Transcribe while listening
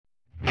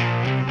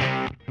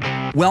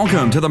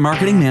Welcome to the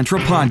Marketing Mantra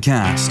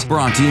Podcast,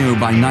 brought to you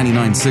by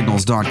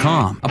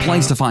 99signals.com, a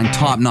place to find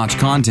top-notch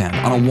content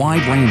on a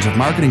wide range of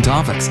marketing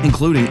topics,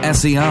 including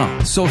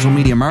SEO, social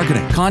media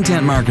marketing,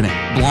 content marketing,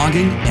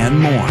 blogging, and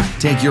more.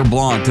 Take your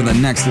blog to the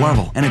next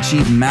level and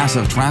achieve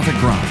massive traffic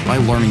growth by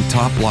learning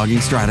top blogging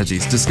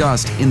strategies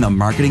discussed in the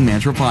Marketing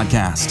Mantra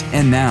Podcast.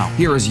 And now,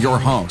 here is your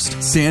host,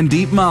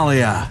 Sandeep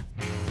Mallya.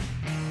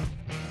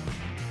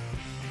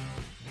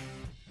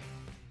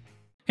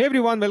 Hey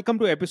everyone, welcome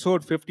to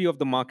episode 50 of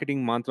the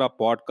Marketing Mantra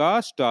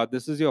podcast.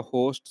 This is your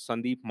host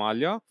Sandeep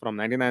Mallya from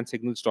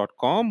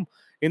 99signals.com.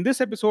 In this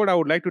episode, I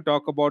would like to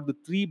talk about the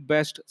three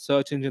best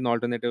search engine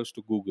alternatives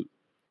to Google.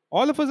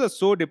 All of us are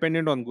so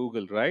dependent on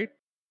Google, right?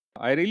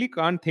 I really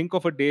can't think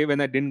of a day when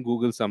I didn't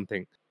Google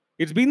something.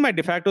 It's been my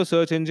de facto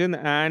search engine,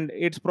 and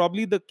it's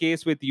probably the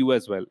case with you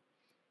as well.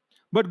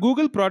 But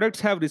Google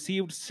products have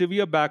received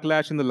severe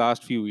backlash in the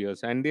last few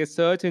years, and their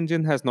search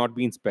engine has not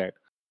been spared.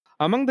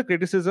 Among the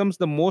criticisms,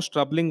 the most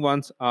troubling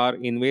ones are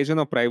invasion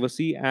of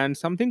privacy and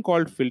something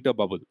called filter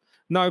bubble.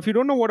 Now, if you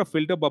don't know what a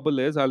filter bubble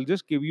is, I'll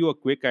just give you a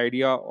quick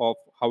idea of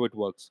how it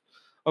works.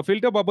 A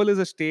filter bubble is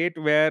a state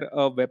where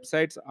a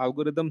website's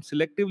algorithm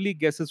selectively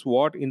guesses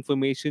what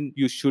information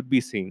you should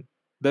be seeing.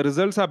 The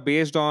results are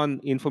based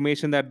on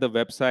information that the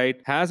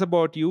website has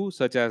about you,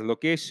 such as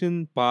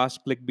location,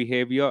 past click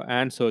behavior,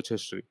 and search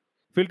history.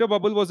 Filter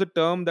bubble was a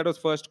term that was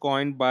first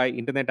coined by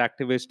internet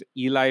activist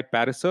Eli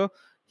Pariser.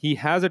 He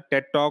has a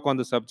TED talk on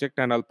the subject,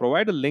 and I'll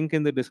provide a link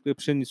in the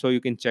description so you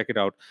can check it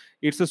out.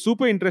 It's a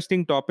super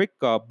interesting topic.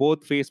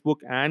 Both Facebook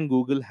and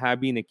Google have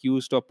been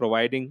accused of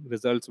providing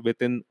results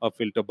within a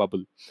filter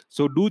bubble.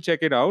 So do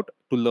check it out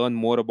to learn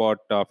more about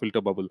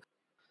filter bubble.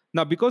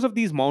 Now, because of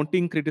these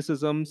mounting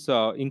criticisms,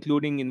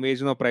 including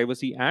invasion of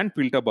privacy and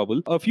filter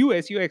bubble, a few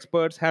SEO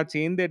experts have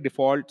changed their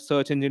default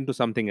search engine to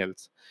something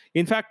else.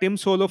 In fact, Tim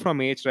Solo from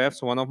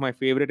Ahrefs, one of my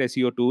favorite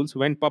SEO tools,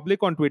 went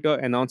public on Twitter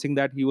announcing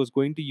that he was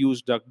going to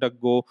use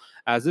DuckDuckGo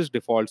as his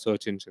default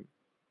search engine.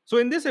 So,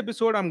 in this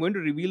episode, I'm going to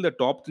reveal the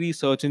top three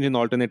search engine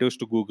alternatives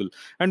to Google.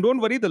 And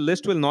don't worry, the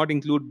list will not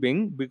include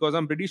Bing because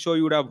I'm pretty sure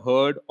you would have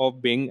heard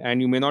of Bing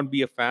and you may not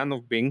be a fan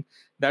of Bing.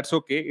 That's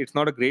okay, it's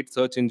not a great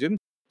search engine.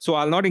 So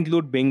I'll not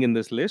include Bing in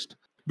this list.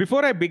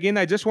 Before I begin,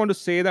 I just want to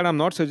say that I'm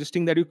not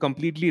suggesting that you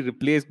completely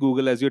replace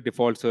Google as your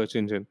default search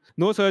engine.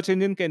 No search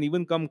engine can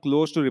even come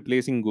close to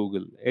replacing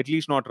Google, at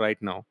least not right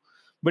now.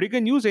 But you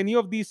can use any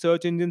of these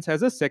search engines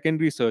as a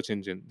secondary search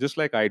engine, just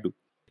like I do.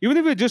 Even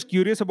if you're just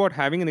curious about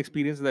having an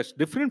experience that's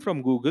different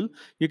from Google,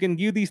 you can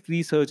give these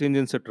three search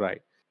engines a try.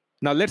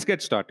 Now, let's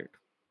get started.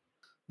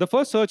 The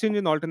first search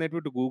engine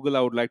alternative to Google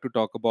I would like to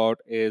talk about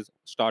is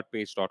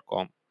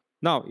startpage.com.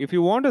 Now, if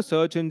you want a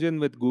search engine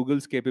with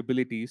Google's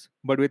capabilities,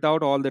 but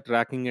without all the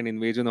tracking and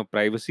invasion of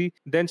privacy,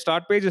 then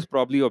Startpage is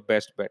probably your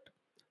best bet.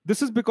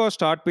 This is because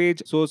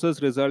Startpage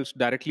sources results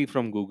directly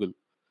from Google.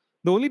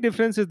 The only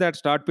difference is that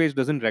Startpage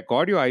doesn't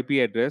record your IP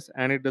address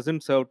and it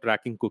doesn't serve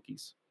tracking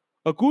cookies.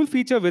 A cool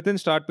feature within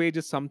Startpage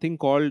is something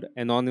called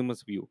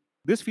Anonymous View.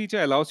 This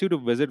feature allows you to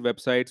visit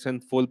websites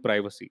in full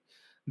privacy.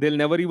 They'll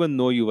never even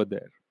know you were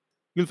there.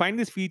 You'll find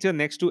this feature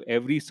next to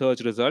every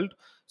search result.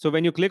 So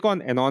when you click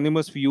on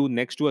Anonymous View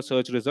next to a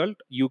search result,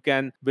 you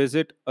can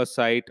visit a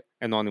site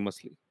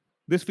anonymously.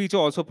 This feature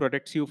also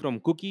protects you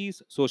from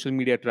cookies, social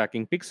media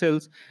tracking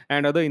pixels,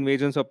 and other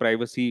invasions of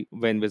privacy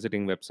when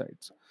visiting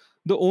websites.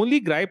 The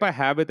only gripe I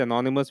have with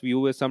Anonymous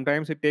View is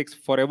sometimes it takes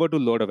forever to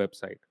load a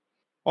website.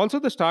 Also,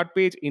 the start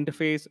page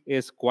interface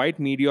is quite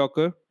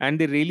mediocre and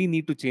they really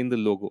need to change the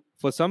logo.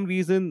 For some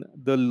reason,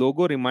 the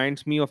logo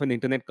reminds me of an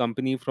internet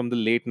company from the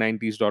late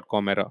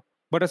 90s.com era.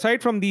 But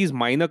aside from these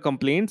minor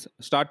complaints,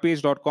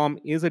 startpage.com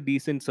is a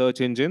decent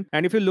search engine.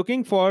 And if you're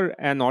looking for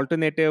an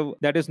alternative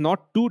that is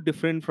not too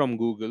different from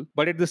Google,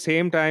 but at the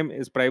same time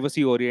is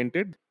privacy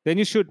oriented, then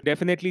you should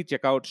definitely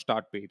check out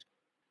Startpage.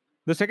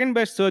 The second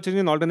best search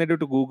engine alternative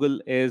to Google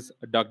is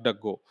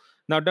DuckDuckGo.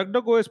 Now,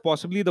 DuckDuckGo is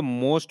possibly the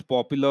most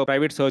popular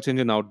private search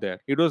engine out there.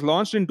 It was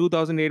launched in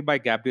 2008 by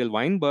Gabriel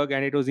Weinberg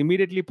and it was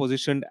immediately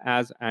positioned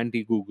as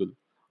anti Google.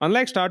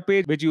 Unlike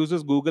Startpage, which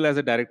uses Google as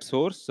a direct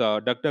source,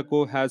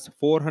 DuckDuckGo has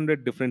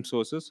 400 different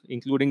sources,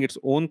 including its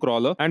own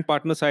crawler and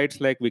partner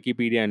sites like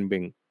Wikipedia and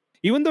Bing.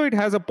 Even though it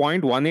has a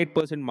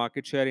 0.18%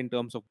 market share in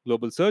terms of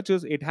global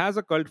searches, it has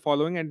a cult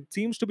following and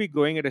seems to be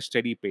growing at a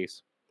steady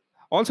pace.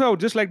 Also, I would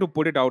just like to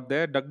put it out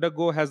there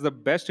DuckDuckGo has the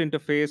best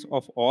interface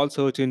of all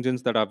search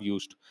engines that I've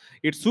used.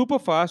 It's super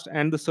fast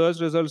and the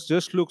search results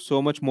just look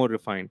so much more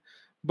refined.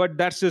 But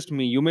that's just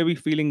me. You may be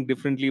feeling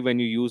differently when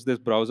you use this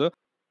browser.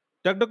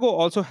 DuckDuckGo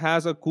also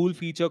has a cool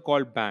feature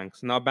called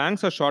banks. Now,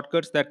 banks are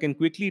shortcuts that can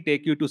quickly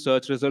take you to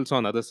search results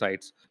on other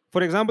sites.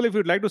 For example, if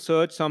you'd like to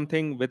search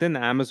something within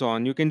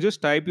Amazon, you can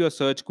just type your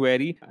search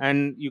query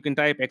and you can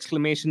type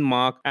exclamation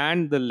mark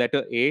and the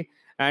letter A,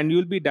 and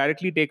you'll be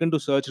directly taken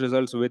to search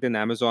results within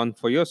Amazon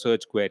for your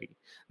search query.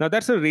 Now,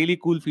 that's a really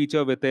cool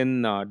feature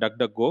within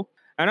DuckDuckGo.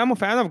 And I'm a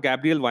fan of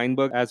Gabriel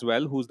Weinberg as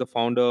well, who's the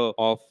founder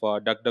of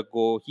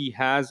DuckDuckGo. He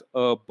has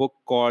a book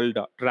called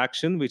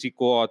Traction, which he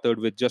co authored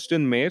with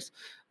Justin Mayers.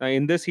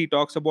 In this, he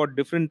talks about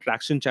different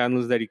traction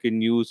channels that you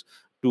can use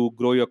to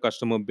grow your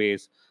customer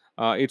base.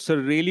 It's a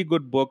really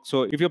good book.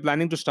 So if you're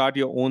planning to start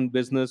your own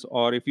business,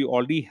 or if you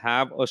already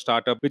have a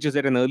startup which is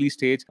at an early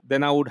stage,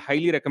 then I would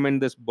highly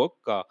recommend this book.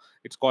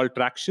 It's called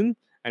Traction,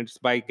 and it's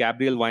by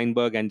Gabriel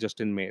Weinberg and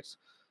Justin Mays.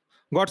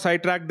 Got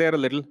sidetracked there a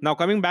little. Now,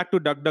 coming back to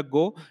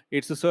DuckDuckGo,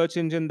 it's a search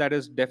engine that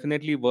is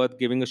definitely worth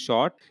giving a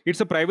shot.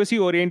 It's a privacy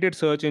oriented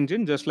search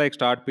engine, just like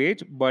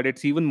Startpage, but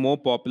it's even more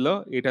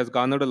popular. It has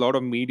garnered a lot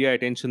of media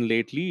attention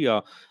lately.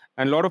 And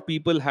a lot of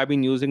people have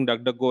been using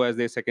DuckDuckGo as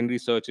their secondary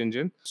search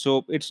engine.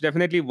 So it's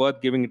definitely worth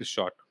giving it a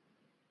shot.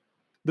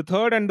 The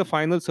third and the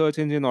final search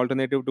engine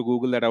alternative to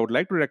Google that I would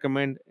like to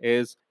recommend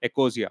is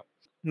Ecosia.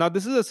 Now,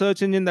 this is a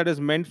search engine that is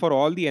meant for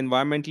all the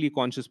environmentally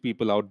conscious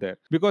people out there,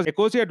 because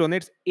Ecosia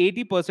donates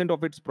 80%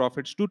 of its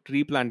profits to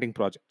tree planting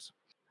projects.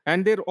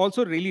 And they're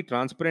also really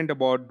transparent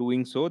about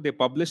doing so. They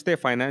publish their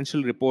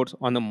financial reports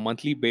on a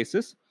monthly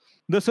basis.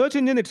 The search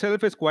engine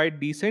itself is quite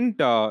decent.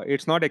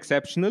 It's not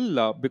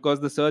exceptional because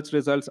the search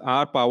results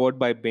are powered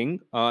by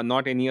Bing,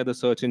 not any other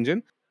search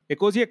engine.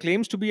 Ecosia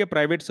claims to be a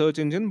private search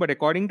engine, but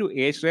according to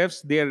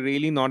Ahrefs, they are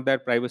really not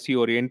that privacy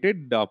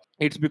oriented.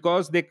 It's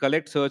because they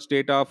collect search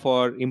data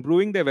for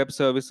improving their web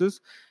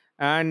services,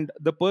 and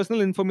the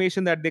personal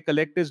information that they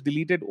collect is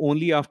deleted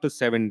only after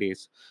 7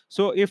 days.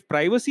 So, if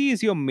privacy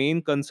is your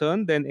main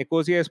concern, then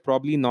Ecosia is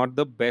probably not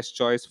the best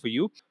choice for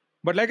you.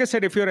 But like I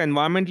said, if you're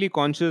environmentally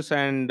conscious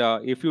and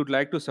if you'd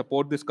like to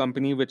support this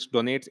company, which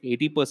donates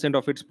 80%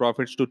 of its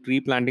profits to tree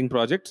planting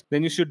projects,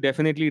 then you should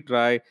definitely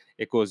try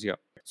Ecosia.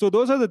 So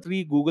those are the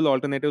three Google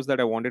alternatives that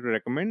I wanted to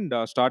recommend: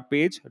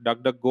 Startpage,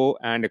 DuckDuckGo,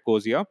 and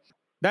Ecosia.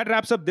 That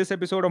wraps up this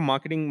episode of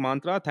Marketing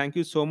Mantra. Thank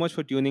you so much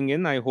for tuning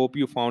in. I hope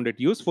you found it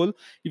useful.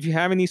 If you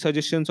have any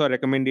suggestions or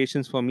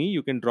recommendations for me,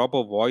 you can drop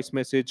a voice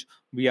message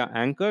via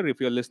Anchor if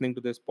you're listening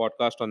to this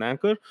podcast on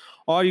Anchor,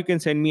 or you can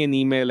send me an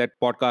email at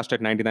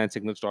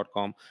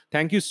podcast@99signals.com.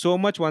 Thank you so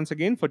much once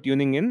again for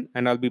tuning in,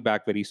 and I'll be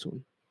back very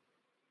soon.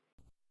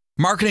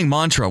 Marketing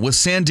Mantra with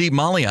Sandeep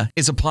Malia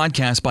is a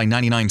podcast by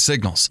 99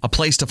 Signals, a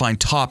place to find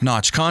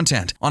top-notch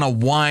content on a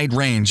wide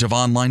range of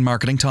online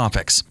marketing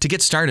topics. To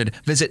get started,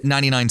 visit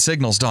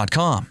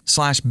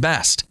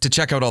 99signals.com/best to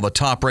check out all the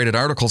top-rated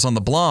articles on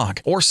the blog,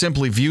 or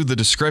simply view the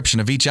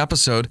description of each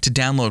episode to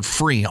download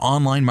free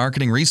online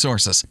marketing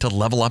resources to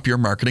level up your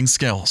marketing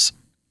skills.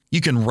 You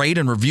can rate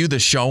and review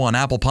this show on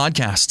Apple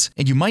Podcasts,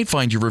 and you might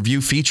find your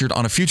review featured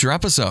on a future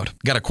episode.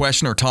 Got a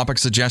question or topic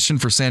suggestion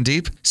for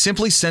Sandeep?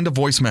 Simply send a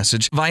voice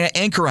message via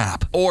Anchor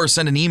app or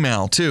send an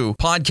email to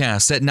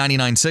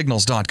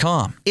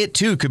podcasts@99signals.com. It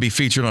too could be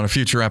featured on a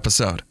future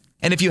episode.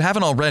 And if you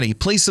haven't already,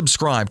 please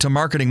subscribe to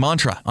Marketing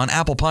Mantra on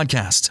Apple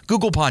Podcasts,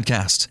 Google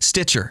Podcasts,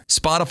 Stitcher,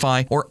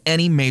 Spotify, or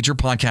any major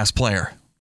podcast player.